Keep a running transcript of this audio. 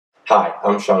Hi,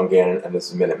 I'm Sean Gannon and this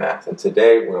is minutemath, and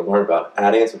today we're going to learn about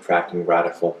adding and subtracting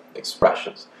radical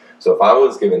expressions. So if I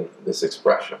was given this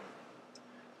expression,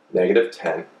 negative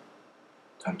 10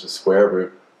 times the square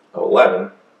root of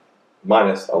 11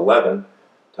 minus 11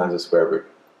 times the square root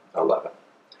of 11.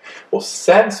 Well,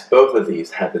 since both of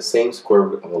these have the same square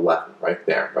root of 11 right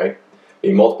there, right?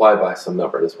 You multiply by some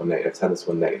number, this one negative 10, this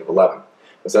one negative 11.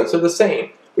 But since they're the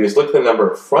same, we just look at the number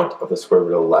in front of the square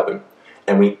root of 11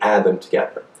 and we add them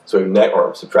together. So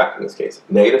or subtract in this case.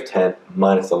 Negative 10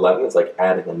 minus 11 is like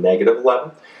adding a negative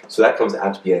 11. So that comes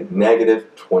out to be a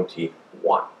negative 21.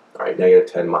 All right, negative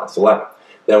 10 minus 11.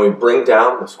 Then we bring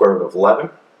down the square root of 11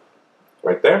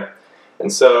 right there.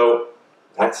 And so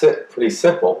that's it. Pretty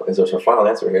simple. Is our final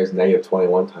answer here is negative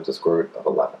 21 times the square root of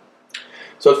 11.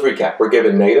 So let's recap. We're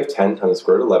given negative 10 times the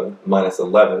square root of 11 minus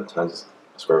 11 times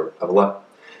the square root of 11.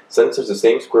 Since there's the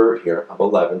same square root here of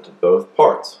 11 to both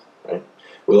parts, right?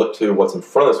 We look to what's in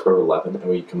front of the square root of 11 and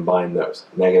we combine those.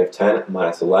 Negative 10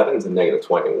 minus 11 is a negative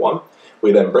 21.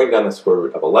 We then bring down the square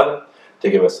root of 11 to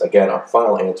give us, again, our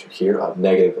final answer here of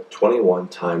negative 21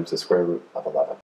 times the square root of 11.